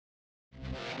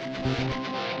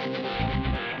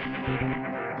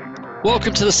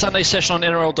Welcome to the Sunday session on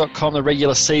NRL.com. The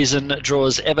regular season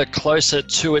draws ever closer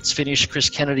to its finish. Chris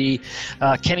Kennedy,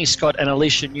 Kenny Scott and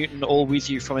Alicia Newton all with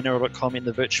you from NRL.com in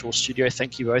the virtual studio.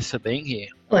 Thank you both for being here.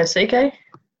 Hello, CK.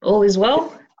 All is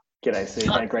well? G'day,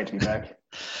 CK. Great to be back.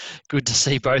 Good to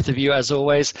see both of you, as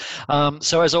always.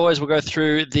 So as always, we'll go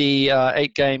through the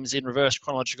 8 games in reverse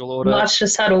chronological order. March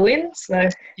just had a win, so...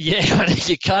 Yeah,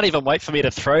 you can't even wait for me to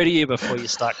throw to you before you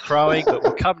start crowing, but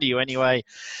we'll come to you anyway.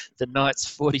 The Knights,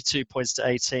 42 points to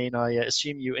 18. I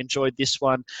assume you enjoyed this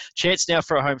one. Chance now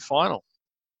for a home final.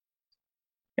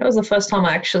 It was the first time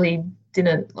I actually did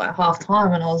it like half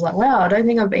time, and I was like, wow, I don't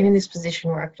think I've been in this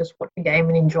position where I could just watch a game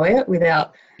and enjoy it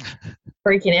without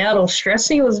freaking out or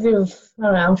stressing. It was a bit of, I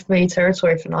don't know, unfamiliar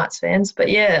territory for Knights fans. But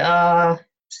yeah,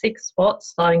 6 spots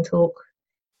starting to look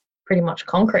pretty much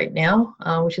concrete now,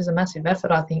 which is a massive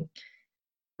effort, I think,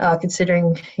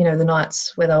 considering, you know, the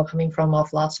Knights, where they were coming from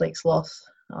off last week's loss.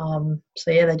 So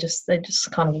yeah, they just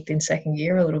kind of looked in second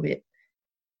gear a little bit.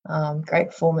 Great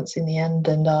performance in the end,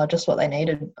 and just what they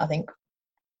needed, I think.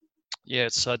 Yeah,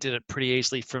 so I did it pretty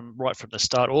easily right from the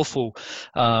start. Awful,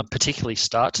 particularly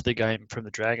start to the game from the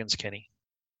Dragons, Kenny.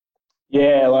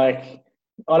 Yeah, like,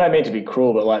 I don't mean to be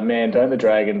cruel, but like, man, don't the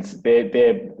Dragons? They're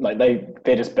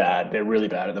just bad. They're really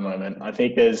bad at the moment. I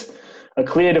think there's a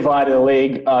clear divide in the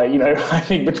league. I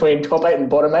think between top 8 and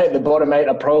bottom 8, the bottom 8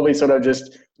 are probably sort of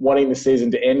just wanting the season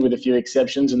to end with a few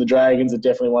exceptions, and the Dragons are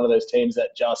definitely one of those teams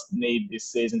that just need this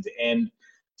season to end,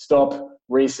 stop,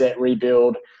 reset,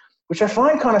 rebuild, which I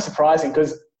find kind of surprising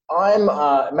because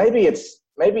maybe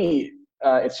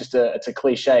it's just a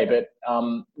cliche, but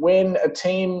when a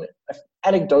team,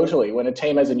 anecdotally, when a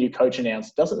team has a new coach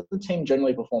announced, doesn't the team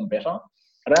generally perform better?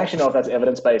 I don't actually know if that's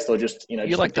evidence-based or just, you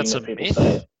just like that's a myth.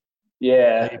 Say.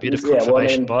 Yeah. Maybe a bit of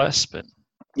confirmation bias, but...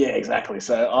 Yeah, exactly.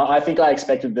 So I think I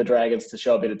expected the Dragons to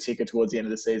show a bit of ticker towards the end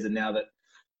of the season now that,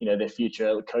 you know, their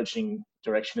future coaching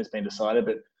direction has been decided,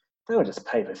 but they were just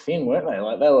paper thin, weren't they?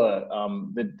 Like, they were,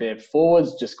 their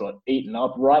forwards just got eaten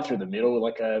up right through the middle.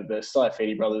 Like, the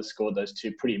Saifidi brothers scored those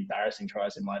 2 pretty embarrassing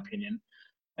tries, in my opinion.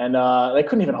 And they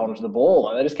couldn't even hold onto the ball.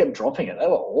 Like, they just kept dropping it. They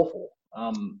were awful.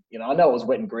 You know, I know it was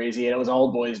wet and greasy, and it was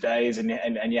old boys' days, and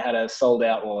you had a sold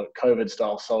out, or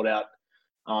COVID-style sold out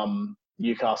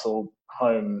Newcastle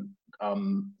home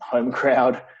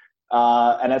crowd.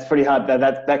 And that's pretty hard.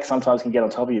 That sometimes can get on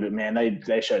top of you, but man,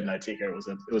 they showed no ticker. It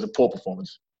was a poor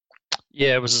performance.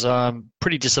 Yeah, it was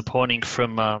pretty disappointing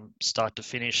from start to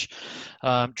finish.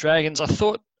 Dragons, I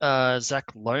thought Zach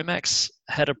Lomax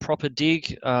had a proper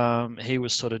dig. He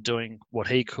was sort of doing what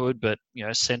he could, but, you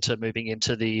know, centre moving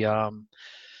into the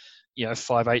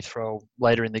 5/8 role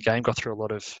later in the game, got through a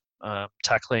lot of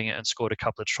tackling and scored a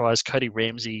couple of tries. Cody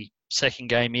Ramsey, second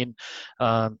game in,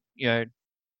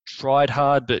 tried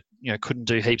hard, but, you know, couldn't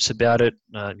do heaps about it.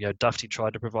 Dufty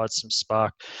tried to provide some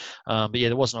spark. But yeah,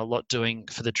 there wasn't a lot doing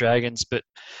for the Dragons. But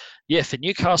yeah, for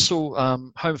Newcastle,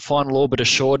 home final orbit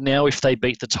assured now. If they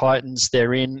beat the Titans,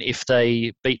 they're in. If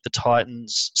they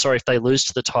lose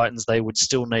to the Titans, they would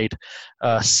still need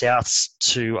Souths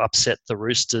to upset the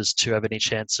Roosters to have any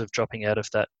chance of dropping out of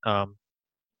that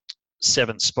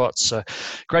 7th spot. So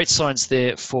great signs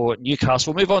there for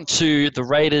Newcastle. We'll move on to the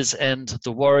Raiders and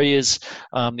the Warriors.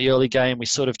 The early game, we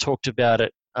sort of talked about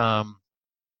it.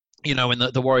 When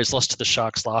the Warriors lost to the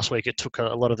Sharks last week, it took a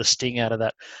lot of the sting out of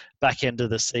that back end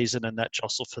of the season and that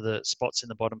jostle for the spots in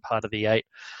the bottom part of the 8.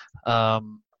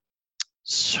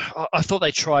 So I thought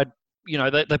they tried. You know,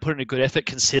 they put in a good effort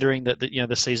considering that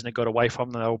the season had got away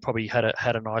from them. They all probably had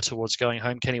an eye towards going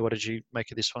home. Kenny, what did you make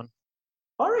of this one?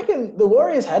 I reckon the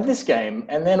Warriors had this game,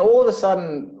 and then all of a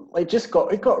sudden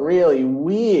it got really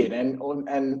weird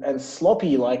and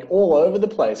sloppy, like all over the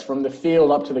place, from the field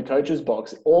up to the coach's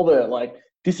box. All the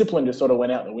discipline just sort of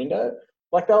went out the window.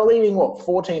 Like, they were leading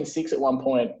 14-6 at one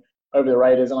point over the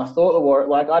Raiders, and I thought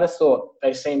I just thought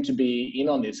they seemed to be in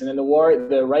on this. And then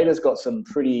the Raiders got some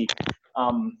pretty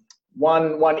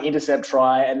one intercept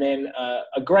try, and then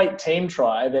a great team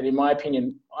try that, in my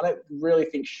opinion, I don't really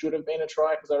think should have been a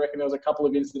try, because I reckon there was a couple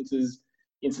of incidents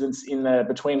in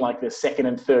between the second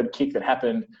and third kick that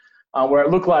happened where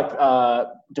it looked like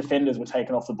defenders were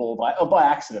taken off the ball by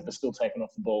accident, but still taken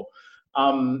off the ball.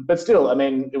 But still, I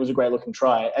mean, it was a great looking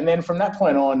try. And then from that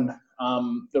point on,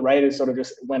 the Raiders sort of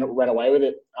just went away with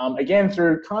it. Again,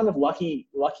 through kind of lucky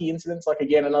incidents. Like,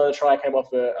 again, another try came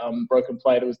off a broken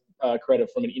play that was created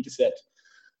from an intercept.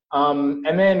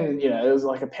 And then, there was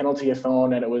like a penalty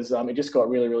thrown, and it just got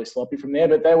really, really sloppy from there.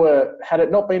 But had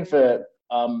it not been for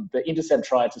the intercept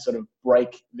try to sort of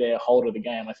break their hold of the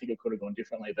game, I think it could have gone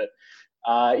differently. But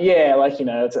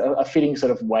it's a fitting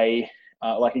sort of way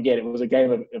Again, it was a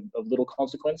game of little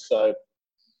consequence. So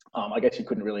I guess you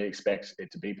couldn't really expect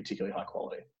it to be particularly high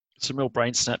quality. Some real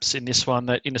brain snaps in this one.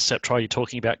 That intercept try you're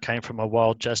talking about came from a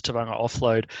wild Jazz Tavanga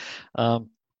offload.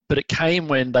 But it came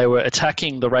when they were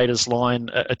attacking the Raiders line,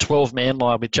 a 12-man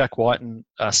line with Jack White and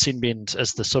Sinbind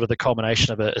as the sort of the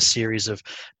culmination of a series of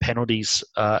penalties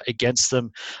against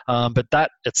them. But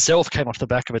that itself came off the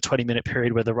back of a 20-minute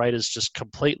period where the Raiders just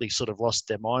completely sort of lost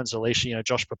their minds. Alicia,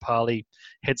 Josh Papali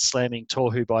head slamming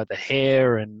Tohu by the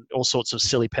hair and all sorts of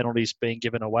silly penalties being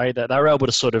given away. That they were able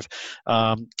to sort of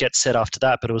get set after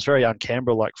that, but it was very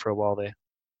un-Canberra-like for a while there.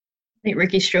 I think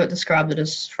Ricky Stewart described it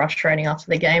as frustrating after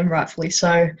the game, rightfully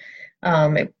so.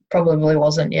 It probably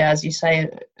wasn't, as you say,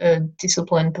 a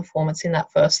disciplined performance in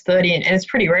that first 30. And it's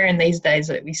pretty rare in these days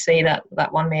that we see that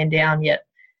one man down, yet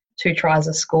 2 tries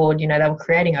are scored. They were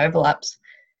creating overlaps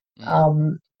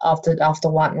after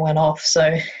White went off.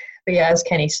 So, but as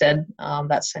Kenny said,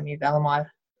 that Semi Valamai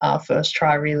first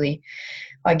try really,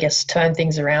 I guess, turned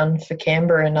things around for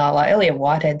Canberra. And Elliot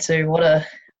Whitehead too, what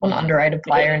an underrated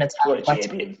player in attack.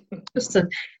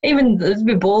 Even a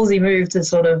bit ballsy move to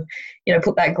sort of,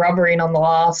 put that grubber in on the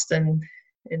last and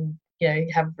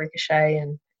have ricochet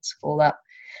and score that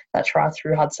try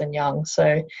through Hudson Young.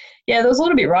 So, there was a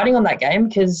little bit riding on that game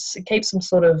because it keeps them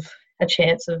sort of a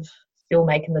chance of still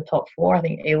making the top 4. I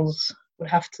think Eels would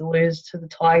have to lose to the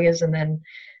Tigers and then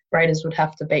Raiders would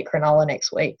have to beat Cronulla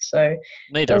next week. So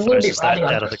neither of those is that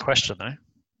out of the question, though.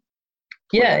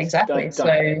 Yeah, exactly.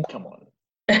 Come on.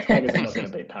 Tigers are not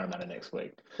going to beat Parramatta next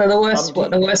week. So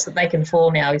the worst that they can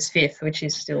fall now is 5th, which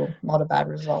is still not a bad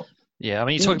result. Yeah, I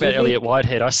mean, you talk about Elliot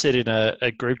Whitehead. I said in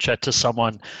a group chat to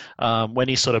someone when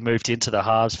he sort of moved into the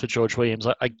halves for George Williams,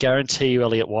 I guarantee you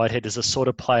Elliot Whitehead is the sort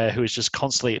of player who is just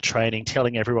constantly at training,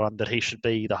 telling everyone that he should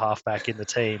be the halfback in the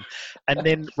team. And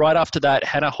then right after that,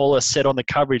 Hannah Holler said on the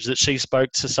coverage that she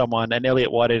spoke to someone, and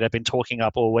Elliot Whitehead had been talking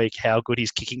up all week how good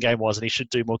his kicking game was and he should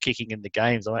do more kicking in the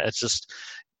games. I mean, it's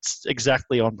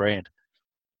exactly on brand.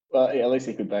 Well, at least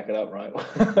he could back it up, right?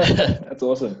 That's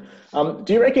awesome.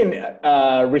 Do you reckon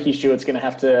Ricky Stewart's going to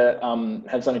have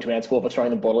something to answer for throwing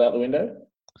the bottle out the window?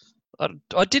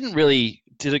 I didn't really...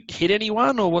 Did it hit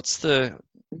anyone, or what's the...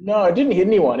 No, it didn't hit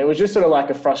anyone. It was just sort of like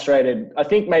a frustrated... I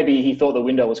think maybe he thought the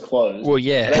window was closed. Well,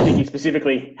 yeah. I don't think he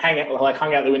specifically hung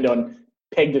out the window and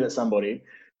pegged it at somebody.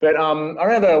 But I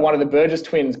remember one of the Burgess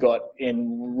twins got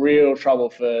in real trouble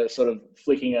for sort of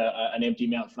flicking an empty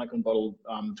Mount Franklin bottle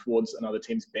towards another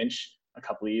team's bench a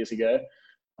couple of years ago.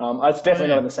 It's definitely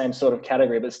not in the same sort of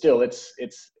category, but still, it's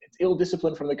ill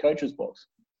discipline from the coach's box.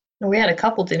 Well, we had a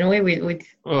couple, didn't we? With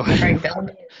Craig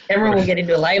Bellamy. Everyone will get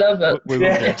into it later, but we will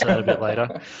get into that a bit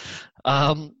later.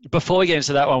 Before we get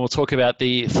into that one, we'll talk about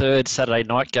the third Saturday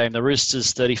night game. The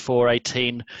Roosters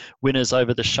 34-18 winners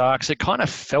over the Sharks. It kind of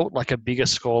felt like a bigger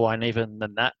scoreline even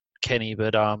than that, Kenny.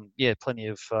 But plenty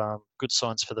of good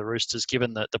signs for the Roosters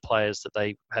given the players that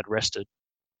they had rested.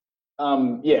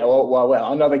 Well,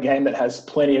 another game that has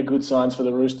plenty of good signs for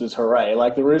the Roosters. Hooray.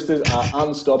 Like, the Roosters are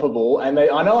unstoppable, and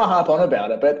I know I harp on about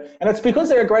it, and it's because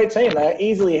they're a great team. They are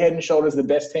easily head and shoulders the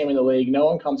best team in the league. No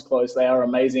one comes close. They are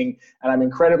amazing, and I'm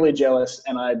incredibly jealous,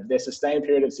 and their sustained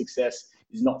period of success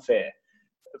is not fair,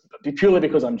 purely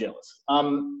because I'm jealous. I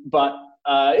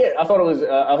thought it was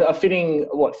a fitting,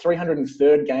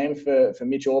 303rd game for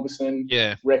Mitch Orbison.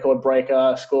 Yeah. Record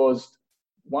breaker, scores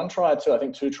 1 try or 2, I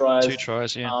think 2 tries. 2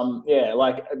 tries, yeah.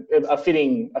 Like a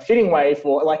fitting way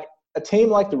for, like, a team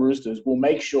like the Roosters will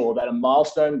make sure that a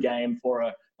milestone game for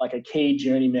a key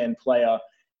journeyman player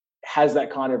has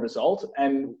that kind of result.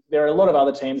 And there are a lot of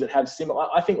other teams that have similar.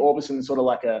 I think Orbison is sort of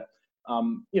like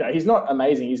he's not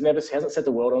amazing. He hasn't set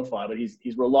the world on fire, but he's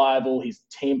reliable. He's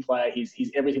a team player.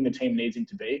 He's everything the team needs him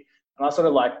to be. And I sort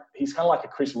of he's kind of like a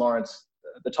Chris Lawrence.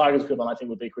 The Tigers equivalent, I think,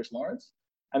 would be Chris Lawrence.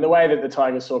 And the way that the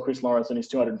Tigers saw Chris Lawrence on his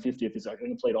 250th is like a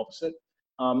complete opposite.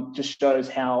 Just shows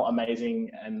how amazing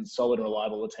and solid and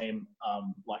reliable a team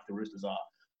like the Roosters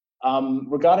are.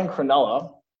 Regarding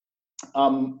Cronulla,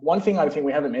 one thing I think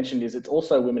we haven't mentioned is it's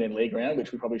also Women in League round,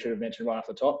 which we probably should have mentioned right off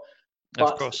the top.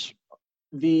 But of course.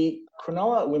 The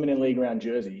Cronulla Women in League round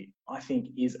jersey, I think,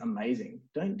 is amazing.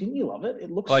 Didn't you love it?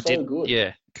 It looks good.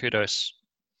 Yeah, kudos.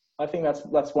 I think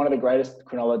that's one of the greatest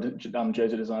Cronulla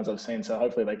jersey designs I've seen, so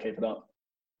hopefully they keep it up.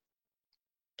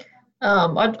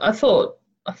 I felt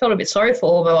a bit sorry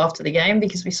for Orbo after the game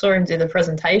because we saw him do the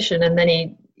presentation and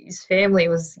then his family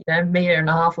was, a metre and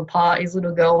a half apart. His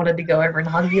little girl wanted to go over and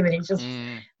hug him and he's just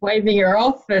waving her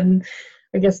off. And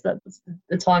I guess that's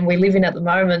the time we live in at the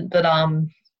moment. But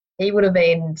he would have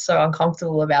been so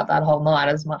uncomfortable about that whole night,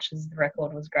 as much as the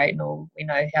record was great and all. We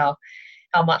know how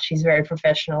much he's very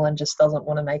professional and just doesn't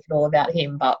want to make it all about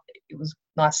him. But it was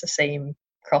nice to see him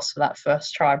cross for that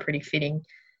first try, pretty fitting.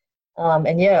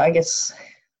 And yeah, I guess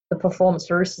the performance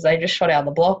for Roosters, they just shot out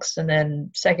the blocks, and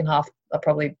then second half are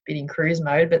probably a bit in cruise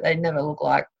mode, but they never look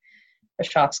like the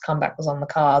Sharks' comeback was on the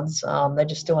cards. They're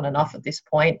just doing enough at this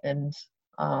point, and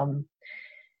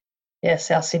yeah,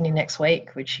 South Sydney next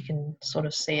week, which you can sort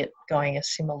of see it going a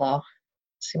similar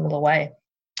way.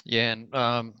 Yeah,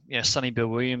 and Sonny Bill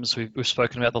Williams, we've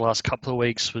spoken about the last couple of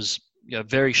weeks, was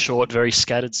very short, very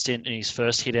scattered stint in his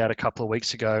first hit out a couple of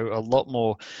weeks ago. A lot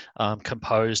more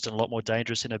composed and a lot more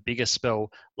dangerous in a bigger spell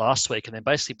last week, and then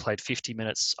basically played 50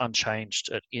 minutes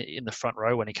unchanged in the front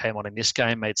row when he came on in this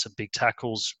game. Made some big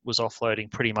tackles, was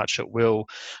offloading pretty much at will,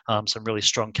 some really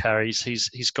strong carries.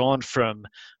 He's gone from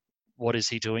what is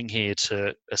he doing here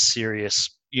to a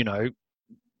serious,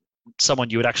 someone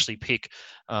you would actually pick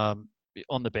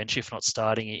on the bench, if not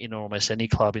starting in almost any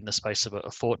club in the space of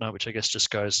a fortnight, which I guess just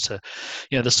goes to,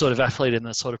 the sort of athlete and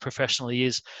the sort of professional he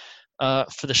is.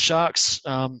 For the Sharks,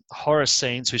 horror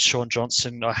scenes with Sean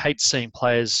Johnson. I hate seeing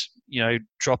players,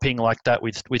 dropping like that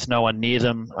with no one near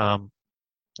them.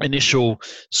 Initial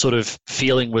sort of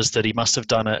feeling was that he must have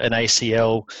done an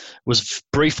ACL, was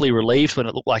briefly relieved when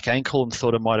it looked like ankle and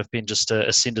thought it might have been just a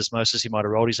syndesmosis. He might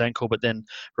have rolled his ankle, but then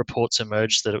reports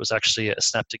emerged that it was actually a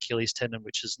snapped Achilles tendon,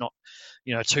 which is not,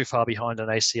 too far behind an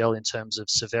ACL in terms of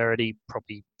severity,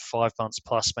 probably 5 months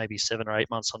plus, maybe 7 or 8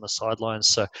 months on the sidelines.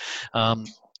 So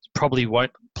probably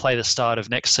won't play the start of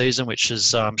next season, which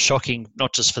is shocking,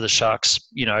 not just for the Sharks,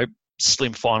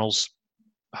 slim finals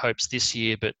hopes this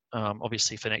year, but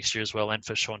obviously for next year as well, and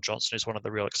for Sean Johnson, who's one of the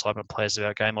real excitement players of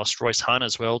our game. Lost Royce Hunt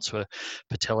as well to a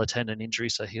patella tendon injury,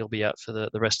 so he'll be out for the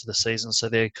rest of the season. So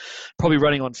they're probably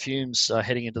running on fumes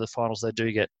heading into the finals. They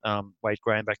do get Wade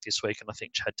Graham back this week, and I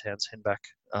think Chad Townsend back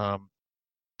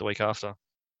the week after.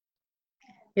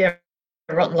 Yeah,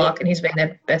 rotten luck, and he's been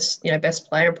their best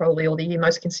player probably all the year,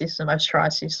 most consistent, most try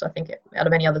assists, I think, out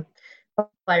of any other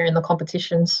player in the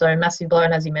competition. So massive blow,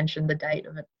 and as you mentioned, the date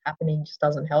of it happening just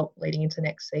doesn't help leading into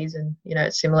next season.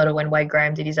 It's similar to when Wade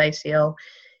Graham did his ACL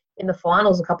in the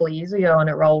finals a couple of years ago, and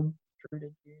it rolled through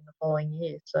to June the following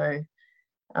year. So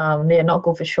not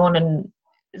good for Sean. And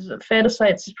is it fair to say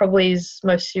it's probably his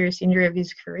most serious injury of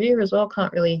his career as well?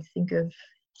 Can't really think of,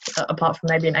 apart from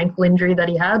maybe an ankle injury that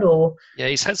he had, or... Yeah,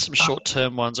 he's had some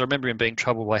short-term ones. I remember him being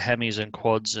troubled by hammies and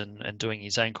quads and doing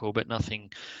his ankle, but nothing,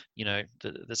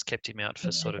 that's kept him out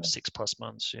for sort of 6+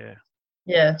 months, yeah.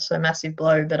 Yeah, so massive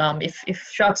blow. But if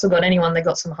Sharks have got anyone, they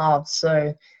got some halves,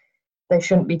 so they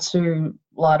shouldn't be too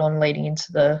light on leading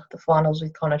into the finals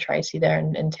with Connor Tracy there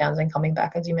and Townsend coming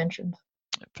back, as you mentioned.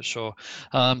 For sure.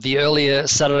 The earlier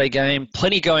Saturday game,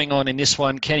 plenty going on in this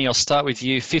one. Kenny, I'll start with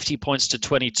you. 50 points to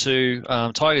 22.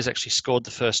 Tigers actually scored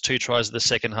the first 2 tries of the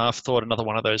second half. Thought another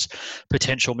one of those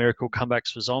potential miracle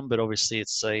comebacks was on, but obviously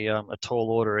it's a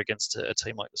tall order against a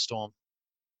team like the Storm.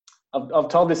 I've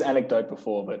told this anecdote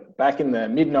before, but back in the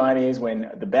mid-90s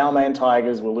when the Balmain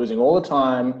Tigers were losing all the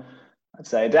time, I'd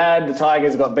say, Dad, the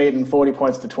Tigers got beaten 40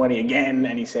 points to 20 again.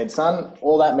 And he said, son,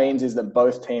 all that means is that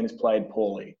both teams played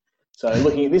poorly. So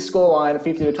looking at this scoreline,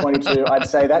 50 to 22, I'd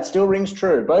say that still rings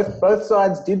true. Both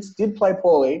sides did play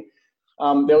poorly.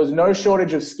 There was no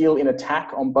shortage of skill in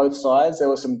attack on both sides. There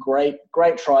were some great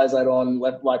tries later on,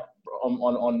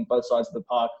 on both sides of the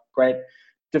park. Great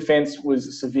defense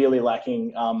was severely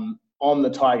lacking on the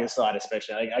Tigers side,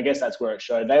 especially. I guess that's where it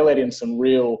showed. They let in some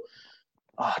real,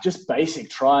 just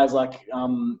basic tries, I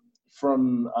don't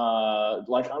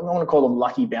want to call them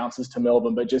lucky bounces to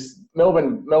Melbourne, but just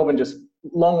Melbourne just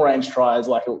long range tries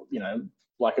like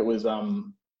it was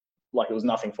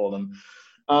nothing for them.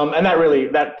 And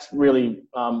that's really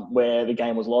where the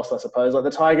game was lost, I suppose. Like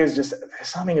the Tigers, just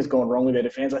something has gone wrong with their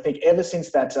defence. I think ever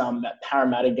since that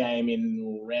Parramatta game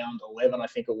in round 11, I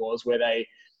think it was, where they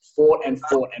fought,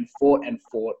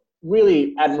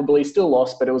 really admirably, still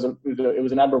lost, but it was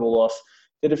an admirable loss.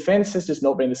 The defence has just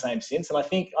not been the same since. And I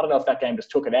don't know if that game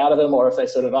just took it out of them, or if they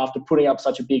sort of, after putting up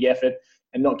such a big effort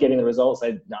and not getting the results,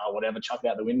 they, chuck it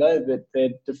out the window. That their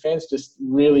defence just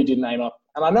really didn't aim up.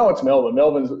 And I know it's Melbourne.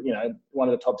 Melbourne's, one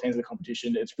of the top teams of the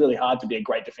competition. It's really hard to be a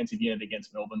great defensive unit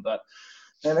against Melbourne, but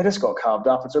man, they just got carved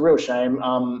up. It's a real shame.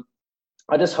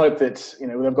 I just hope that,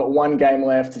 they've got one game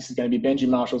left. This is going to be Benji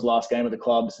Marshall's last game at the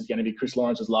club. This is going to be Chris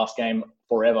Lawrence's last game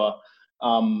forever.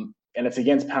 And it's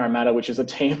against Parramatta, which is a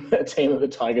team that the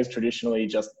Tigers traditionally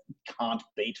just can't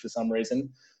beat for some reason.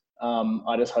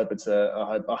 I just hope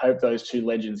I hope those two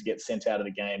legends get sent out of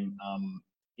the game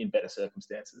in better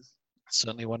circumstances.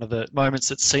 Certainly one of the moments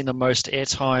that's seen the most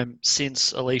airtime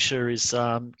since Alicia is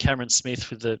Cameron Smith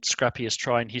with the scrappiest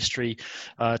try in history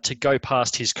to go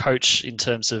past his coach in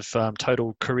terms of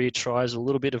total career tries. A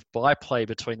little bit of byplay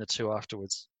between the two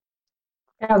afterwards.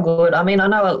 How good. I mean, I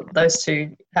know those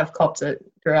two have copped it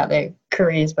throughout their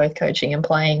careers, both coaching and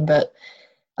playing, but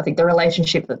I think the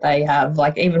relationship that they have,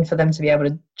 like even for them to be able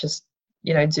to just,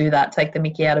 do that, take the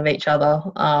mickey out of each other,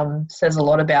 says a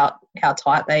lot about how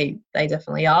tight they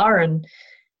definitely are. And,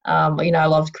 I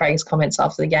loved Craig's comments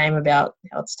after the game about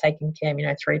how it's taken Cam,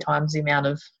 3 times the amount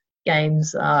of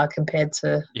games compared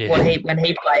to when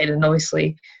he played, and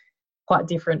obviously quite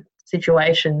different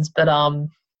situations. But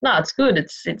no, it's good.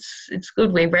 It's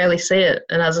good. We rarely see it.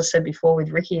 And as I said before with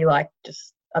Ricky, I'd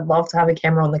love to have a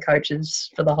camera on the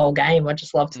coaches for the whole game. I'd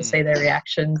just love to see their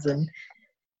reactions. And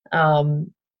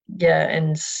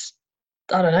and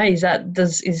I don't know.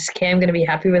 Is Cam going to be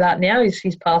happy with that now?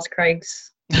 He's past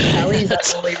Craig's tally? Is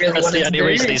that all he really wanted to do? That's the only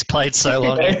reason he's played so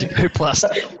long. To go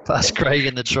past Craig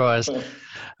in the tries.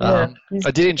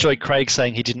 I did enjoy Craig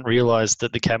saying he didn't realise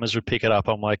that the cameras would pick it up.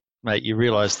 I'm like, mate, you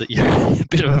realise that you're a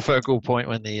bit of a focal point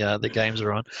when the games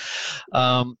are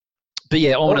on. But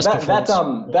yeah, ominous performance.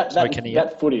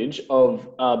 That footage of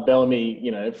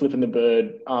Bellamy, flipping the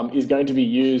bird, is going to be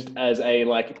used as a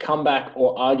comeback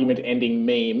or argument-ending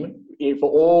meme for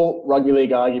all rugby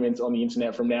league arguments on the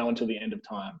internet from now until the end of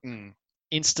time.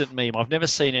 Instant meme. I've never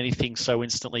seen anything so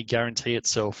instantly guarantee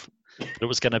itself that it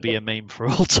was going to be a meme for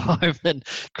all time. And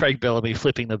Craig Bellamy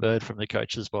flipping the bird from the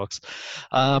coach's box.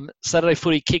 Saturday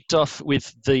footy kicked off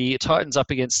with the Titans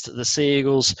up against the Sea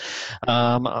Eagles.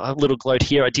 A little gloat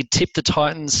here. I did tip the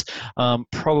Titans.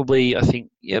 Probably, I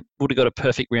think, would have got a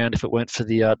perfect round if it weren't for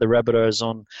the Rabbitohs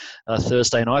on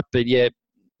Thursday night. But yeah,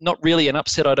 not really an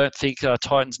upset, I don't think.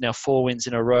 Titans now 4 wins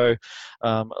in a row.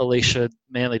 Alicia,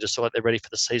 Manly just feel like they're ready for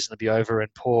the season to be over,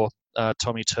 and poor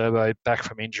Tommy Turbo back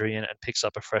from injury and picks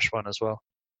up a fresh one as well.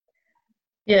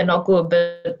 Yeah, not good,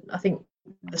 but I think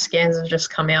the scans have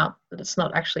just come out that it's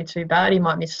not actually too bad. He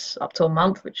might miss up to a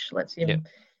month, which lets him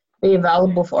be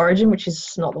available for Origin, which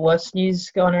is not the worst news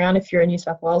going around if you're a New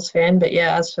South Wales fan. But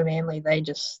yeah, as for Manly,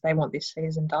 they want this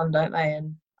season done, don't they?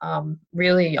 And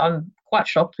really, I'm quite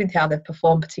shocked with how they've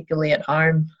performed, particularly at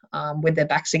home, with their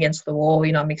backs against the wall.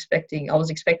 I was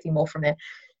expecting more from their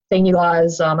senior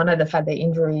guys. I know they've had their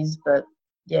injuries, but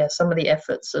yeah, some of the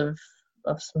efforts of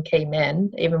some key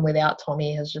men, even without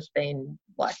Tommy, has just been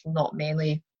not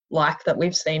Manly that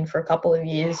we've seen for a couple of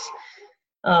years,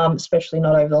 especially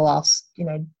not over the last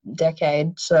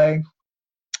decade. So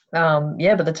but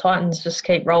the Titans just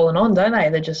keep rolling on, don't they?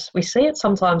 We see it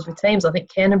sometimes with teams. I think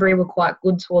Canterbury were quite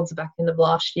good towards the back end of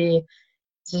last year.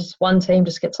 It's just one team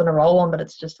just gets on a roll on, but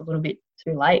it's just a little bit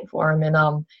too late for them.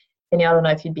 And Kenny, I don't know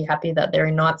if you'd be happy that they're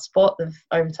in ninth spot. They've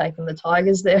overtaken the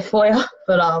Tigers there for you.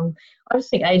 But I just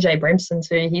think AJ Brimson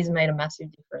too, he's made a massive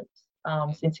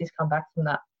difference since he's come back from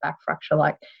that back fracture.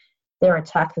 Their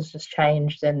attack has just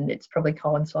changed, and it's probably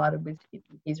coincided with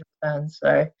his return.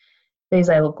 So these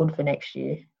they look good for next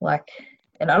year.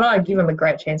 And I know I give them a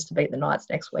great chance to beat the Knights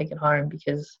next week at home,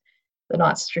 because the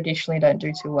Knights traditionally don't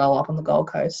do too well up on the Gold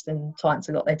Coast, and Titans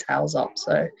have got their tails up.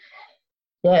 So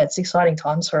yeah, it's exciting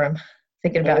times for them,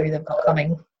 thinking about who they've got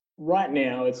coming. Right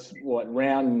now, it's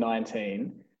round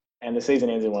 19, and the season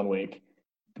ends in 1 week.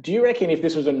 Do you reckon if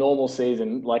this was a normal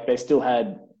season, they still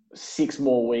had 6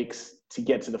 more weeks to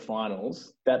get to the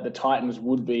finals, that the Titans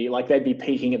would be they'd be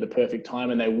peaking at the perfect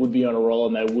time, and they would be on a roll,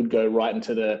 and they would go right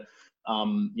into the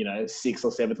 6th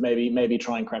or 7th, maybe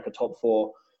try and crack a top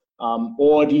 4?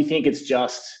 Or do you think it's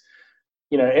just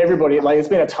everybody, it's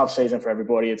been a tough season for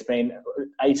everybody. It's been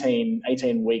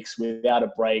 18 weeks without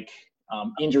a break.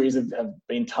 Injuries have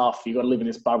been tough. You've got to live in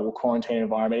this bubble quarantine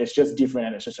environment. It's just different,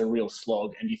 and it's just a real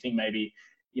slog. And do you think maybe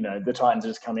the Titans are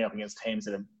just coming up against teams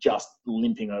that are just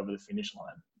limping over the finish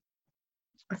line?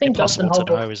 I think Impossible Justin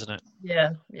Holbrook, to know, isn't it?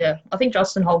 Yeah. I think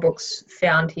Justin Holbrook's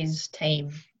found his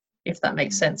team, if that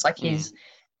makes sense. He's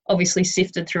obviously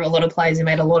sifted through a lot of players. He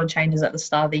made a lot of changes at the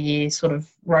start of the year, sort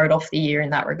of rode off the year in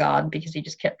that regard, because he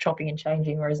just kept chopping and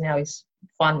changing, whereas now he's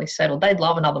finally settled. They'd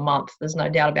love another month. There's no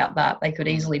doubt about that. They could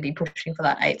easily be pushing for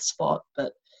that 8th spot,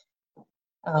 but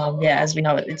as we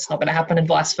know, it's not going to happen, and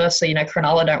vice versa.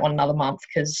 Cronulla don't want another month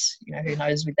because, who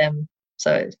knows with them.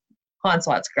 So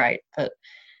hindsight's great, but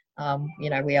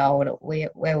we are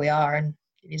where we are, and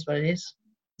it is what it is.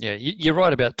 Yeah, you're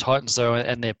right about Titans, though,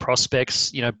 and their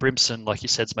prospects. Brimson, like you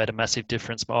said, has made a massive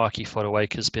difference. Maiki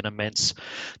Fodawaker's been immense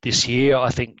this year. I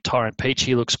think Tyrone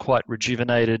Peachey looks quite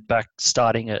rejuvenated, back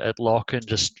starting at lock, and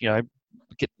just,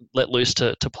 get let loose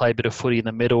to play a bit of footy in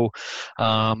the middle.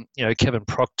 Kevin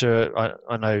Proctor,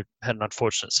 I know, had an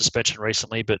unfortunate suspension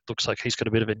recently, but looks like he's got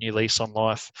a bit of a new lease on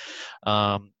life.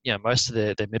 Most of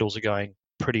their middles are going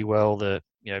pretty well.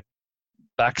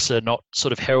 Backs are not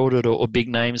sort of heralded or big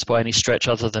names by any stretch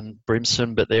other than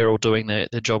Brimson, but they're all doing their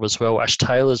job as well. Ash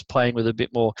Taylor's playing with a bit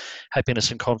more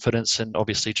happiness and confidence, and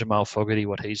obviously Jamal Fogarty,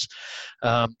 what he's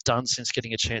done since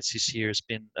getting a chance this year has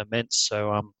been immense.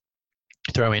 So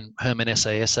throw in Herman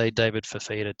Sasa, David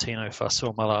Fafita, Tino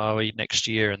Fasil Malaawi next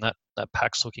year, and that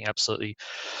pack's looking absolutely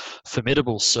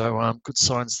formidable. So good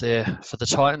signs there for the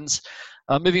Titans.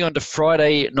 Moving on to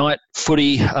Friday night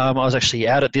footy, I was actually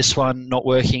out at this one, not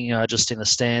working, just in the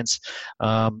stands.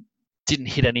 Didn't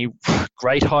hit any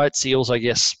great heights. Eels, I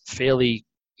guess, fairly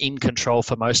in control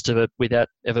for most of it without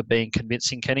ever being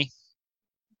convincing, Kenny.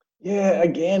 Yeah,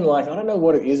 again, I don't know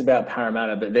what it is about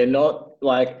Parramatta, but they're not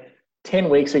 10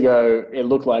 weeks ago, it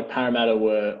looked like Parramatta they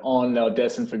were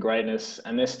destined for greatness,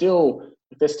 and they're still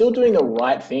doing the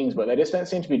right things, but they just don't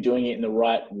seem to be doing it in the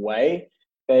right way.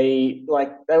 They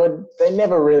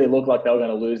never really looked like they were going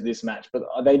to lose this match, but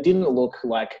they didn't look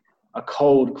like a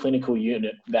cold clinical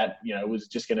unit that was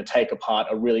just going to take apart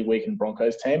a really weakened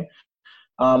Broncos team.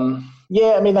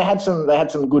 They had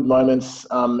some good moments,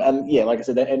 like I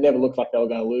said, it never looked like they were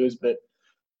going to lose, but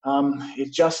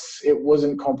it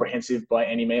wasn't comprehensive by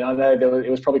any means. I know it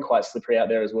was probably quite slippery out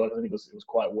there as well. I think it was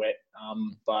quite wet.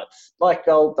 But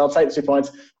they'll take the 2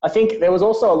 points. I think there was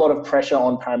also a lot of pressure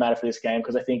on Parramatta for this game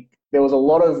because I think there was a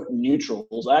lot of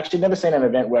neutrals. I actually never seen an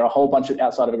event where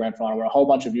outside of a grand final, where a whole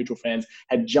bunch of neutral fans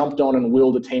had jumped on and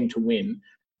willed a team to win.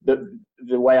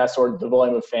 The way I saw the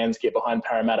volume of fans get behind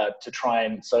Parramatta to try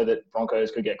and so that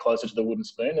Broncos could get closer to the wooden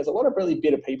spoon. There's a lot of really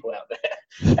bitter people out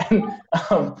there.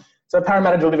 And, so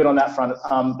Parramatta delivered on that front.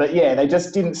 They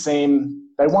just didn't seem...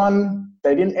 They won.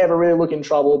 They didn't ever really look in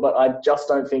trouble, but I just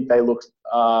don't think they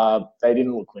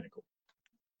didn't look clinical.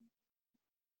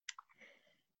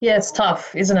 Yeah, it's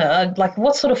tough, isn't it?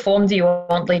 What sort of form do you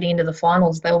want leading into the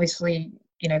finals? They obviously,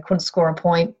 couldn't score a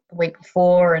point the week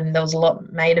before, and there was a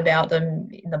lot made about them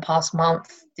in the past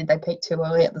month. Did they peak too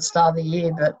early at the start of the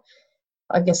year? But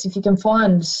I guess if you can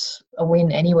find a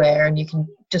win anywhere and you can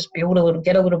just get a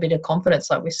little bit of confidence,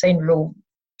 we've seen real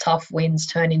tough wins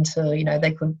turn into,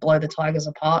 they could blow the Tigers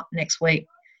apart next week.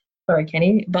 Sorry,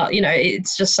 Kenny. But,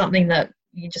 it's just something that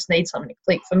you just need something to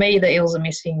click. For me, the Eels are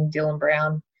missing Dylan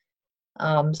Brown.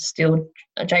 Still,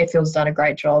 Jay Field's done a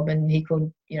great job and he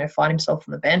could, find himself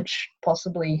on the bench,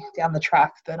 possibly down the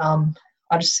track. But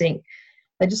I just think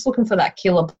they're just looking for that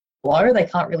killer blow. They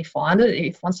can't really find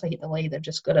it. Once they hit the lead, they've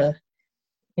just got to,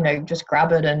 just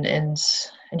grab it and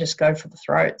just go for the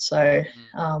throat. So,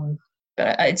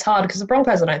 but it's hard because the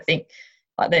Broncos, I don't think,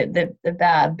 they're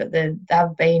bad, but they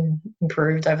have been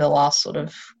improved over the last sort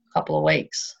of couple of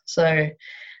weeks. So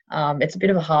it's a bit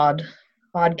of a hard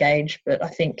gauge, but I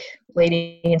think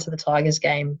leading into the Tigers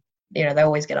game, they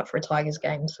always get up for a Tigers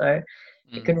game, so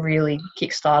it could really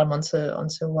kickstart them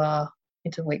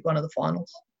into week one of the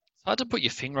finals. It's hard to put your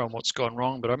finger on what's gone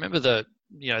wrong, but I remember the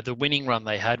winning run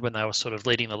they had when they were sort of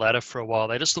leading the ladder for a while.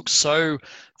 They just looked so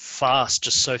fast,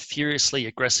 just so furiously,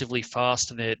 aggressively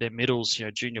fast in their middles.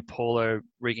 Junior Paulo,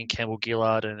 Regan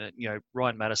Campbell-Gillard, and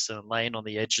Ryan Madison and Lane on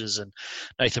the edges, and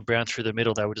Nathan Brown through the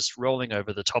middle. They were just rolling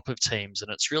over the top of teams, and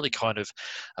it's really kind of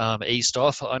eased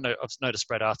off. I know I've noticed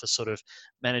Brad Arthur sort of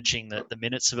managing the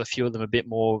minutes of a few of them a bit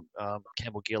more.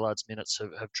 Campbell-Gillard's minutes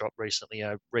have dropped recently.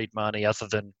 Reid Marnie, other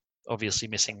than obviously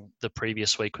missing the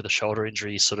previous week with a shoulder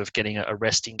injury, sort of getting a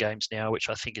rest in games now, which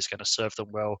I think is going to serve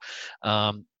them well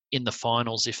in the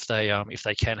finals if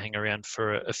they can hang around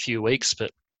for a few weeks. But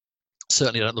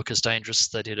certainly don't look as dangerous as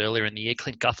they did earlier in the year.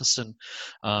 Clint Gutherson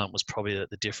was probably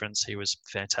the difference. He was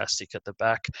fantastic at the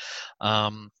back.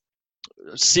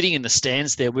 Sitting in the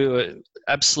stands there, we were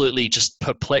absolutely just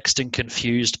perplexed and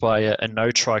confused by a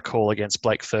no-try call against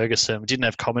Blake Ferguson. We didn't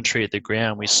have commentary at the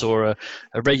ground. We saw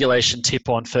a regulation tip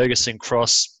on Ferguson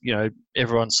cross.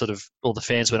 Everyone all the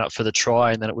fans went up for the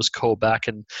try, and then it was called back,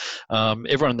 and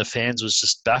everyone in the fans was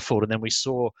just baffled. And then we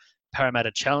saw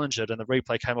Parramatta challenge it, and the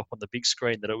replay came up on the big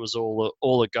screen that it was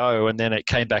all a go, and then it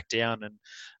came back down,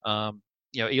 and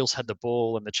Eels had the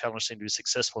ball and the challenge seemed to be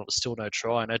successful. It was still no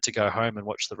try, and I had to go home and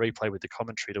watch the replay with the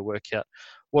commentary to work out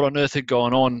what on earth had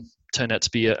gone on. Turned out to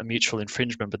be a mutual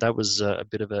infringement, but that was a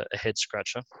bit of a head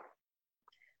scratcher.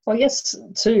 Well, I guess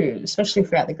too, especially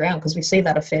throughout the ground, because we see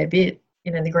that a fair bit.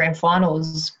 The grand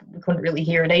finals, we couldn't really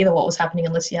hear it either, what was happening,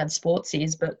 unless you had sports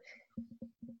ears. But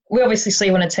we obviously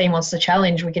see when a team wants to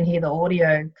challenge, we can hear the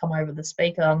audio come over the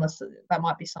speaker, unless that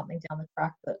might be something down the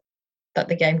track that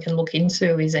the game can look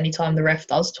into, is anytime the ref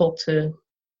does talk to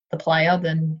the player,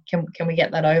 then can we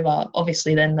get that over?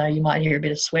 Obviously, then though you might hear a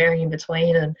bit of swearing in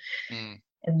between, and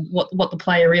what the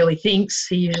player really thinks,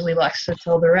 he usually likes to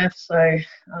tell the ref. So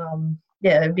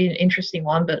it'd be an interesting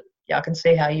one. But yeah, I can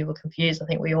see how you were confused. I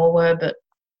think we all were. But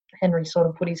Henry sort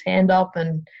of put his hand up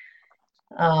and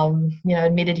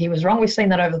admitted he was wrong. We've seen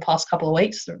that over the past couple of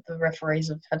weeks. The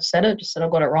referees have said it, just said, I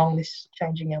got it wrong, this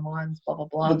changing our minds, blah, blah,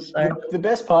 blah. The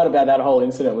best part about that whole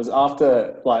incident was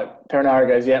after, like, Perinara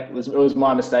goes, it was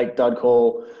my mistake, dud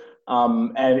call,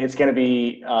 and it's going to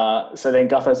be, so then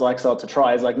Gutho's like, so it's a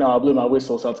try. He's like, no, I blew my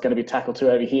whistle, so it's going to be tackle 2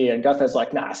 over here. And Gutho's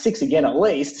like, nah, 6 again at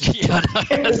least. Yeah,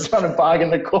 He's trying to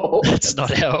bargain the call. That's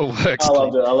not how it works. I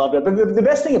loved it. But the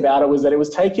best thing about it was that it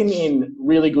was taken in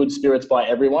really good spirits by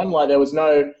everyone. Like, there was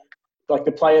no, like,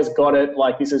 the players got it.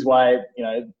 Like, this is why,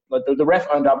 like the ref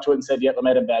owned up to it and said, yep, I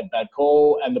made a bad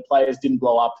call. And the players didn't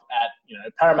blow up at,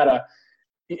 Parramatta.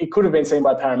 It could have been seen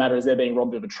by Parramatta as they're being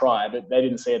robbed of a try, but they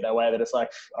didn't see it that way. They're just like,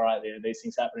 all right, these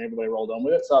things happen. Everybody rolled on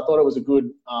with it. So I thought it was a good,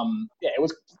 it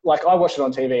was like, I watched it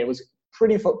on TV. It was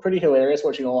pretty hilarious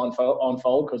watching it all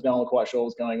unfold because no one was quite sure what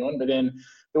was going on. But then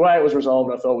the way it was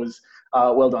resolved, I thought was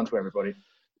well done to everybody.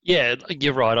 Yeah,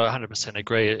 you're right. I 100%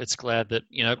 agree. It's glad that,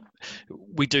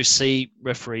 we do see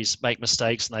referees make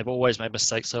mistakes, and they've always made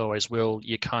mistakes. They always will.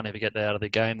 You can't ever get that out of the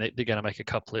game. They're going to make a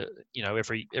couple of,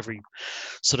 every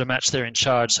sort of match they're in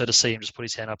charge. So to see him just put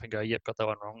his hand up and go, yep, got that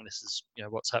one wrong. This is,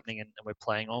 what's happening, and we're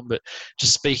playing on. But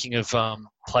just speaking of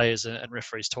players and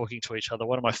referees talking to each other,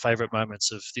 one of my favourite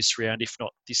moments of this round, if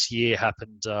not this year,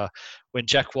 happened when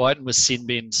Jack Whiten was sin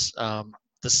binned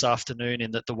this afternoon in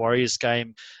that the Warriors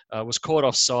game, was caught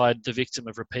offside, the victim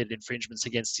of repeated infringements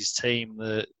against his team.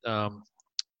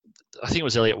 I think it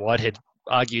was Elliot Whitehead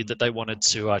argued that they wanted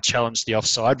to challenge the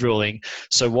offside ruling.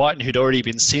 So Whiten, who'd already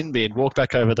been sin binned, walked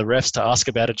back over the refs to ask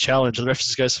about a challenge. And the ref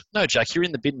just goes, no, Jack, you're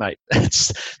in the bin, mate.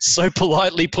 It's so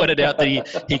politely pointed out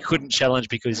that he couldn't challenge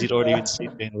because he'd already been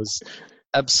sin binned. It was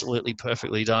absolutely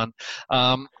perfectly done.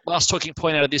 Last talking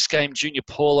point out of this game, Junior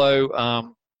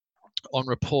Paulo, on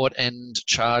report and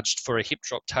charged for a hip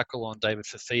drop tackle on David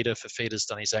Fafita. Fafita's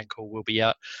done his ankle, will be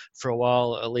out for a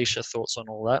while. Alicia, thoughts on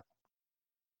all that?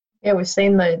 Yeah, we've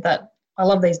seen that. I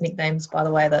love these nicknames, by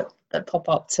the way, that pop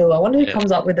up too. I wonder who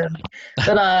comes up with them.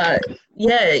 But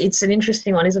it's an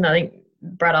interesting one, isn't it? I think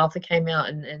Brad Arthur came out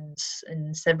and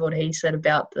said what he said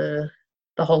about the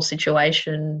whole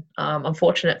situation.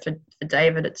 Unfortunate for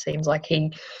David, it seems like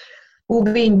he will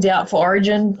be in doubt for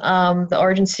Origin, the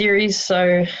Origin series.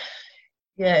 So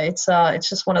yeah, it's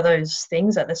just one of those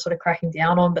things that they're sort of cracking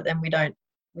down on, but then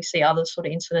we see other sort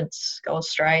of incidents go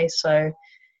astray. So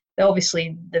they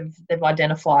obviously they've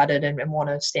identified it and want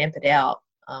to stamp it out.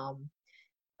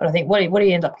 But I think what do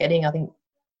you end up getting? I think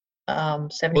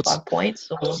 75 points.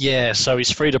 Yeah, so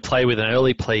he's free to play with an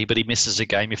early plea, but he misses a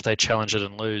game if they challenge it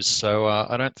and lose. So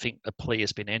I don't think a plea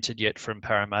has been entered yet from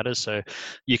Parramatta. So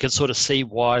you can sort of see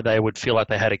why they would feel like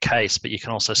they had a case, but you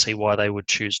can also see why they would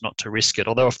choose not to risk it.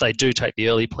 Although if they do take the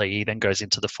early plea, he then goes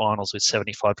into the finals with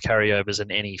 75 carryovers,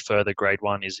 and any further grade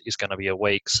 1 is going to be a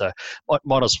week. So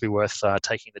might also be worth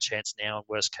taking the chance now. In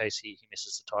worst case, he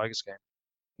misses the Tigers game.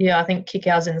 Yeah, I think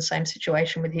Kickout's in the same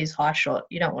situation with his high shot.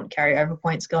 You don't want carryover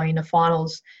points going into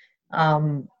finals.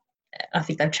 I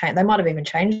think they've changed. They might have even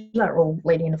changed that rule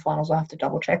leading into finals. I'll have to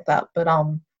double check that. But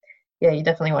you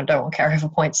definitely don't want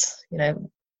carryover points.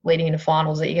 Leading into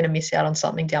finals that you're going to miss out on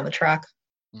something down the track.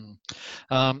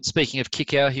 Speaking of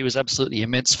Kickout, he was absolutely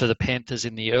immense for the Panthers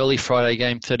in the early Friday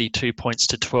game. 32 points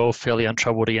to 12, fairly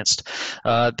untroubled against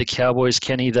the Cowboys.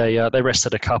 Kenny, they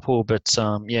rested a couple, but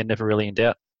never really in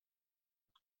doubt.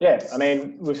 Yeah, I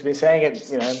mean, we've been saying it,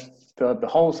 the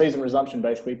whole season resumption,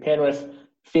 basically. Penrith,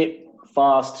 fit,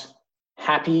 fast,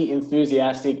 happy,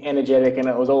 enthusiastic, energetic, and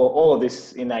it was all of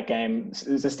this in that game.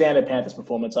 It was a standard Panthers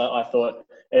performance. I thought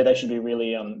they should be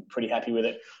really pretty happy with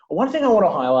it. One thing I want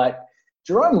to highlight,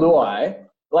 Jerome Luai,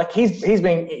 like he's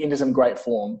been into some great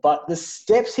form, but the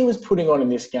steps he was putting on in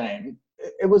this game,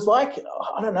 it was like,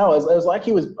 I don't know, it was like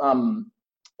he was...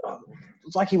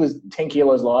 It's like he was 10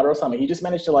 kilos lighter or something. He just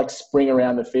managed to spring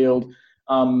around the field,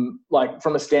 from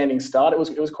a standing start. It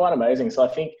was quite amazing. So I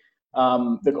think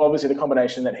obviously the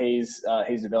combination that he's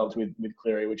developed with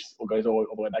Cleary, which goes all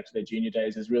the way back to their junior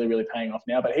days, is really, really paying off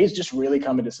now. But he's just really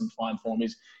come into some fine form.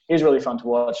 He's really fun to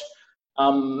watch.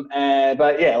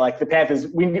 But yeah, the Panthers,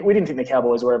 we didn't think the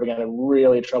Cowboys were ever going to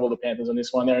really trouble the Panthers on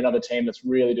this one. They're another team that's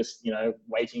really just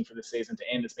waiting for the season to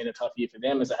end. It's been a tough year for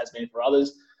them, as it has been for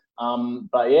others.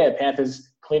 But yeah,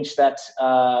 Panthers clinched that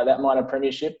minor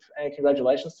premiership, and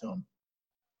congratulations to them.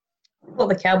 I thought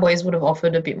the Cowboys would have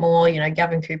offered a bit more.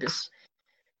 Gavin Cooper's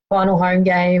final home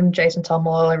game, Jason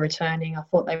Taumalolo returning. I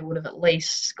thought they would have at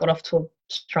least got off to a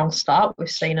strong start. We've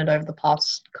seen it over the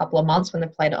past couple of months when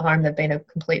they've played at home. They've been a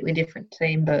completely different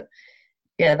team, but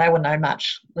yeah, they were no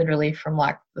match literally from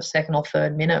like the second or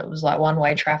third minute. It was like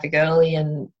one-way traffic early,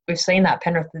 and we've seen that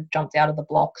Penrith have jumped out of the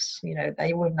blocks. You know,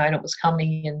 they would have known it was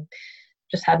coming and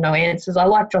just had no answers. I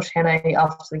like Josh Hannay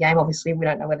after the game. Obviously, we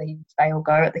don't know whether he'd stay or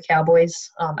go at the Cowboys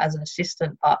as an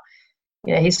assistant, but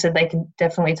you know, he said they can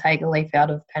definitely take a leaf out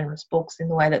of Penrith's books in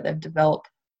the way that they've developed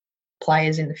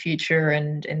players in the future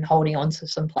and holding on to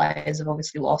some players have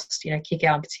obviously lost. You know,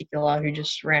 Kickout in particular, who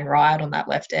just ran riot on that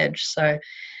left edge. So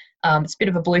it's a bit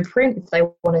of a blueprint if they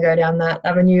want to go down that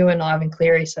avenue. And Ivan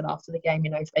Cleary said after the game,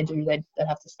 you know, if they do, they'd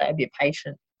have to stay a bit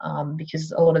patient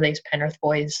because a lot of these Penrith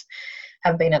boys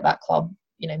have been at that club,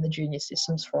 you know, in the junior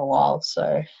systems for a while.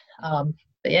 So,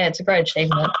 but yeah, it's a great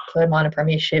achievement, third minor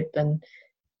premiership, and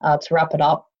to wrap it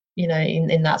up, you know,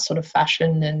 in that sort of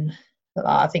fashion. And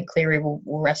I think Cleary will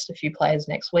rest a few players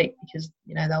next week because,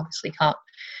 you know, they obviously can't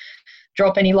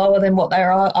drop any lower than what they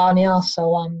are now.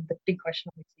 So the big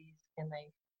question obviously is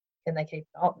can they keep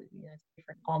it up? You know, it's a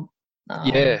different comp.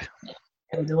 Yeah.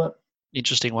 They'll do it.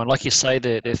 Interesting one. Like you say,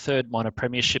 their third minor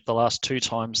premiership, the last two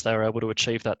times they were able to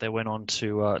achieve that, they went on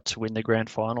to win the grand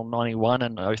final, 91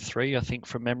 and 03, I think,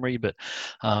 from memory. But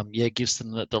yeah, it gives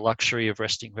them the luxury of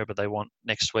resting whoever they want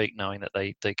next week, knowing that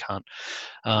they can't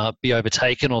be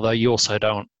overtaken. Although you also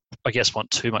don't, I guess, want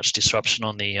too much disruption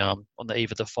on the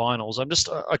eve of the finals. I'm just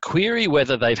I query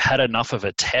whether they've had enough of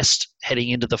a test heading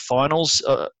into the finals.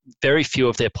 Very few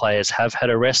of their players have had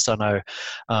a rest. I know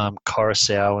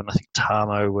Coruscant and I think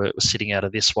Tamo were sitting out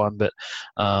of this one, but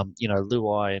you know,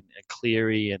 Luai and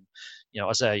Cleary and you know,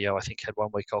 Isaiah Yeo, I think, had 1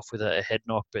 week off with a head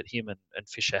knock, but him and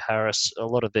Fisher Harris, a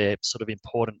lot of their sort of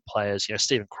important players, you know,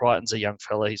 Stephen Crichton's a young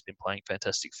fella. He's been playing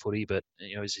fantastic footy, but,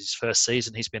 you know, it's his first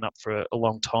season. He's been up for a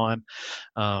long time.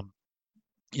 You know,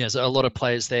 there's a lot of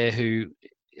players there who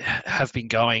have been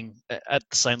going at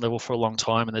the same level for a long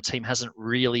time, and the team hasn't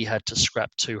really had to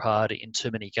scrap too hard in too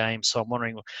many games. So I'm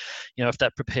wondering, you know, if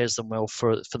that prepares them well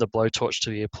for the blowtorch to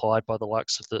be applied by the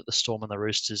likes of the Storm and the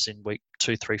Roosters in week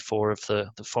 2, 3, 4 of the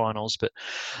finals. But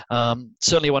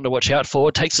certainly one to watch out for.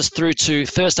 It takes us through to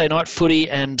Thursday night footy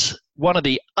and one of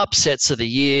the upsets of the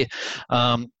year.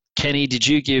 Kenny, did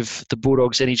you give the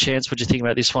Bulldogs any chance? What do you think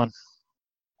about this one?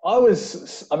 I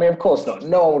mean, of course not.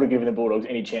 No one would have given the Bulldogs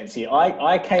any chance here.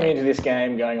 I came into this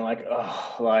game going like,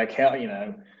 oh, like how, you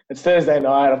know, it's Thursday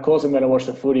night. Of course I'm going to watch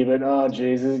the footy, but oh,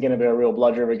 geez, this is going to be a real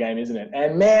bludger of a game, isn't it?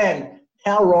 And man,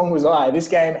 how wrong was I? This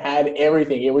game had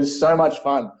everything. It was so much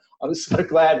fun. I'm so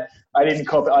glad I didn't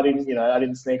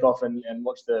sneak off and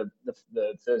watch the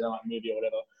Thursday night movie or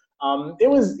whatever.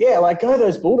 It was, yeah, like, go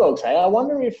those Bulldogs, hey? I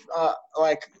wonder if,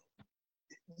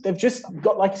 they've just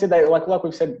got, like you said, they like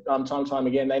we've said time and time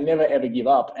again, they never ever give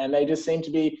up, and they just seem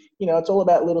to be, you know, it's all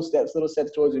about little steps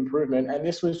towards improvement. And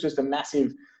this was just a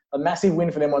massive win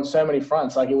for them on so many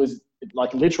fronts. Like, it was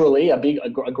like literally a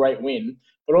great win,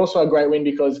 but also a great win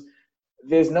because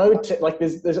there's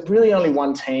there's really only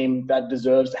one team that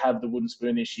deserves to have the wooden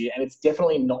spoon this year, and it's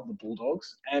definitely not the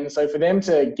Bulldogs. And so for them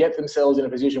to get themselves in a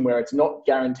position where it's not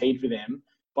guaranteed for them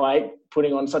by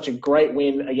putting on such a great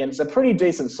win against a pretty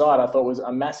decent side, I thought was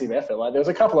a massive effort. Like, there was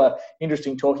a couple of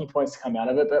interesting talking points to come out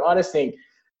of it, but I just think,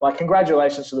 like,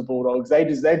 congratulations to the Bulldogs. They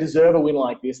deserve a win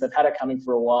like this. They've had it coming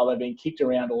for a while. They've been kicked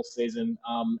around all season.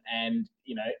 And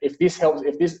you know, if this helps,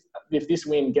 if this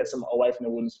win gets them away from the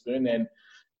wooden spoon, then,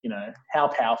 you know, how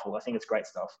powerful. I think it's great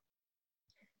stuff.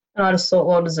 And I just thought,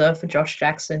 well deserved for Josh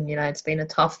Jackson. You know, it's been a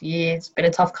tough year. It's been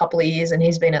a tough couple of years, and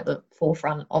he's been at the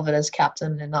forefront of it as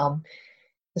captain. And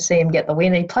to see him get the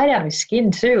win, he played out of his skin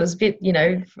too. It was a bit, you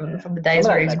know, from the days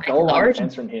where he was making the Origin.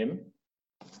 From him.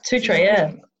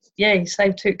 Yeah, he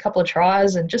saved a couple of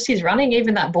tries, and just his running,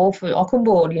 even that ball for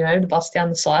Ockenboard, you know, to bust down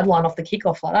the sideline off the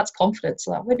kickoff, like, that's confidence.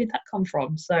 Like, where did that come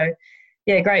from? So,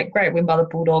 yeah, great win by the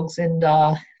Bulldogs, and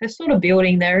they're sort of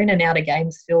building. They're in and out of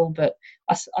games still, but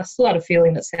I still had a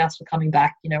feeling that Souths were coming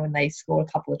back, you know, when they scored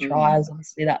a couple of tries.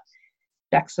 Obviously, that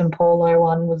Jackson Paulo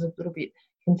one was a little bit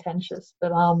contentious,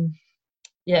 but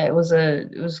yeah, it was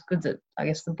good that, I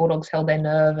guess, the Bulldogs held their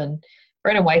nerve, and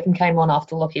Brendan Wakeham came on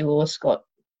after Lockie Lewis got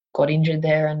injured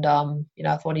there, and you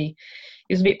know, I thought he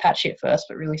was a bit patchy at first,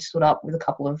 but really stood up with a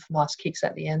couple of nice kicks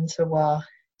at the end to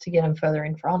get him further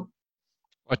in front.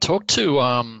 I talked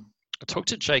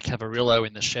to Jake Cavarillo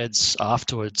in the sheds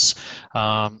afterwards. It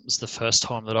was the first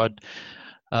time that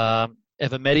I'd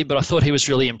ever met him, but I thought he was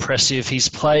really impressive. He's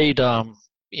played,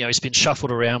 you know, he's been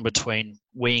shuffled around between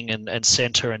wing and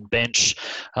centre and bench,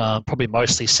 probably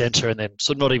mostly centre, and then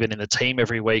sort of not even in the team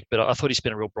every week. But I thought he's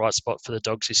been a real bright spot for the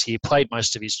Dogs this year. Played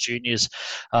most of his juniors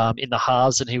in the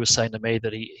halves, and he was saying to me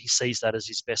that he sees that as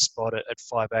his best spot at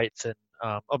 5'8", and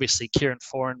Obviously, Kieran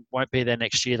Foran won't be there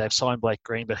next year. They've signed Blake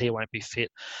Green, but he won't be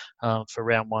fit for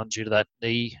round one due to that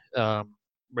knee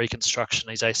reconstruction,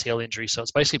 his ACL injury. So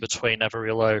it's basically between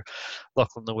Averillo,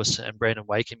 Lachlan Lewis, and Brandon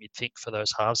Wakeham, you'd think, for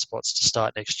those half spots to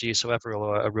start next year. So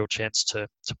Averillo a real chance to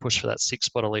push for that 6th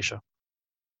spot, Alicia.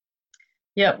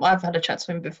 Yeah, I've had a chat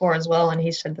to him before as well, and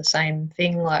he said the same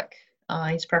thing. Like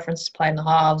his preference is playing the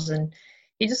halves, and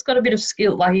he just got a bit of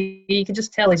skill. Like you can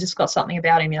just tell he's just got something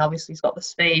about him. Obviously, he's got the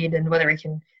speed, and whether he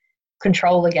can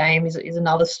control the game is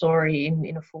another story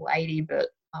in a full 80. But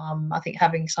I think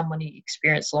having somebody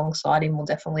experienced alongside him will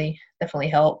definitely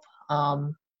help.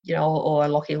 Or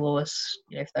Lockie Lewis,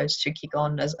 if those two kick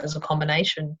on as a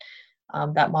combination,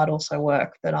 that might also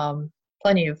work. But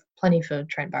plenty for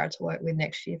Trent Barrett to work with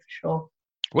next year for sure.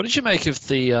 What did you make of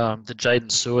the Jaden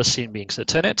Sewer sin bin? Because it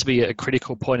turned out to be a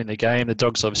critical point in the game. The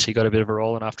Dogs obviously got a bit of a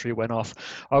roll in after he went off.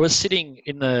 I was sitting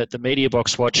in the media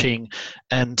box watching,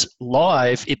 and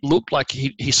live, it looked like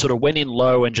he sort of went in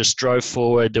low and just drove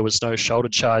forward. There was no shoulder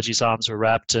charge. His arms were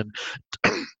wrapped, and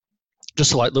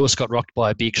just like Lewis got rocked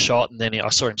by a big shot, and then I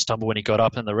saw him stumble when he got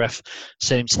up, and the ref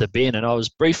sent him to the bin, and I was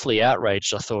briefly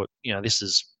outraged. I thought, this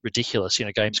is ridiculous.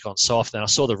 Game's gone soft. And I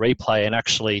saw the replay, and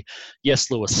actually,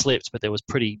 yes, Lewis slipped, but there was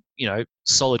pretty,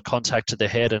 solid contact to the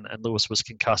head, and Lewis was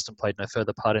concussed and played no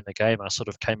further part in the game. And I sort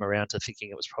of came around to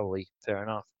thinking it was probably fair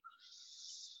enough.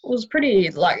 It was pretty,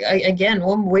 again,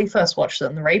 when we first watched it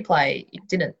in the replay, it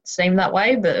didn't seem that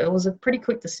way, but it was a pretty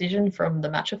quick decision from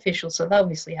the match official. So they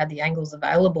obviously had the angles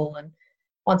available, and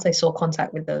once they saw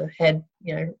contact with the head,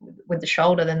 with the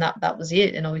shoulder, then that was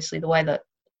it. And obviously the way that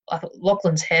I thought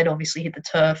Lachlan's head obviously hit the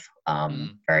turf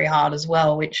very hard as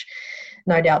well, which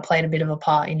no doubt played a bit of a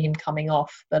part in him coming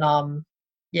off. But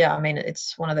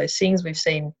it's one of those things we've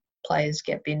seen players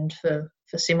get binned for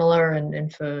similar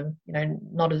and for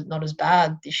not as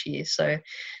bad this year. So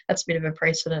that's a bit of a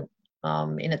precedent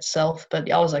in itself.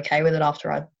 But I was okay with it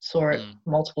after I saw it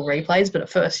multiple replays. But at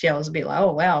first, I was a bit like,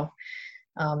 oh wow.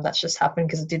 That's just happened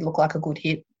because it did look like a good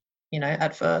hit,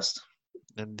 at first.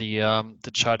 And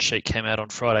the charge sheet came out on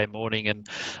Friday morning, and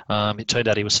it turned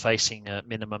out he was facing a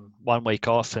minimum 1 week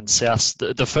off. And South,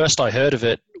 the first I heard of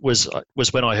it was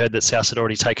when I heard that South had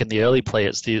already taken the early plea.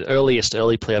 It's the earliest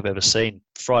early plea I've ever seen,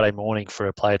 Friday morning, for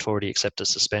a player to already accept a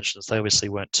suspension. So they obviously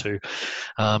weren't too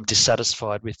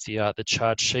dissatisfied with the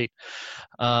charge sheet.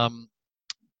 But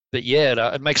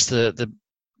yeah, it makes the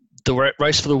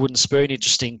race for the wooden spoon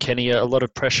interesting, Kenny. A lot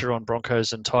of pressure on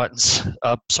Broncos and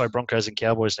Broncos and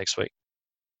Cowboys next week.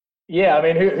 Yeah, I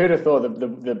mean, who'd have thought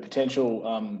the potential,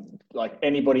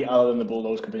 anybody other than the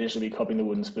Bulldogs could potentially be copying the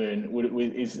wooden spoon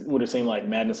would have seemed like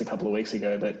madness a couple of weeks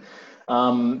ago. But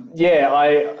I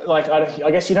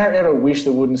guess you don't ever wish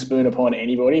the wooden spoon upon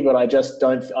anybody, but I just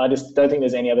don't think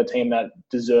there's any other team that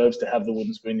deserves to have the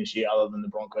wooden spoon this year other than the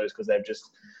Broncos, because they've just,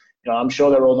 I'm sure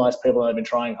they're all nice people and they've been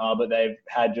trying hard, but they've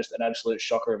had just an absolute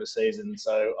shocker of a season.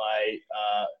 So I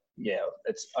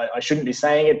shouldn't be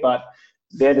saying it, but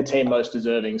they're the team most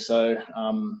deserving. So,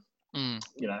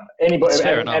 anybody. It's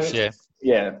fair enough, yeah.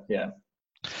 Yeah.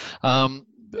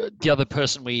 The other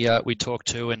person we talked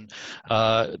to, and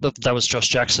that was Josh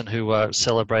Jackson, who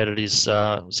celebrated his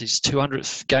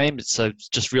 200th game. So it's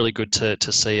just really good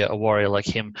to see a Warrior like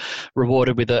him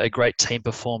rewarded with a great team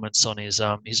performance on his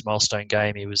milestone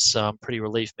game. He was pretty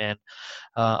relieved, man.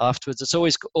 Afterwards, it's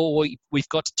always all we've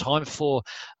got time for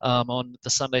on the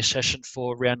Sunday session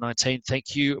for round 19.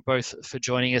 Thank you both for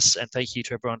joining us, and thank you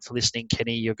to everyone for listening.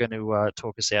 Kenny, you're going to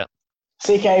talk us out.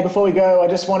 CK, before we go, I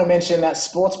just want to mention that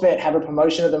Sportsbet have a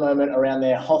promotion at the moment around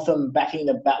their Hotham Backing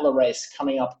the Battler race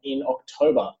coming up in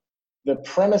October. The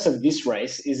premise of this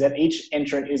race is that each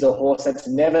entrant is a horse that's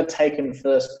never taken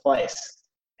first place.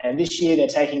 And this year they're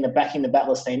taking the Backing the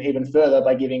Battler theme even further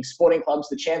by giving sporting clubs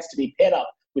the chance to be paired up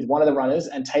with one of the runners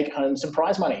and take home some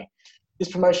prize money.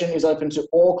 This promotion is open to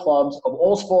all clubs of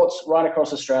all sports right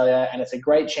across Australia, and it's a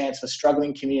great chance for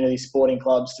struggling community sporting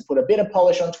clubs to put a bit of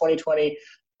polish on 2020,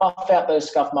 buff out those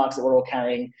scuff marks that we're all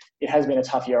carrying. It has been a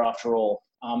tough year after all.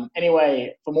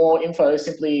 Anyway, for more info,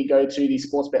 simply go to the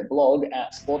Sportsbet blog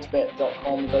at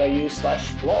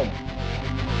sportsbet.com.au/blog.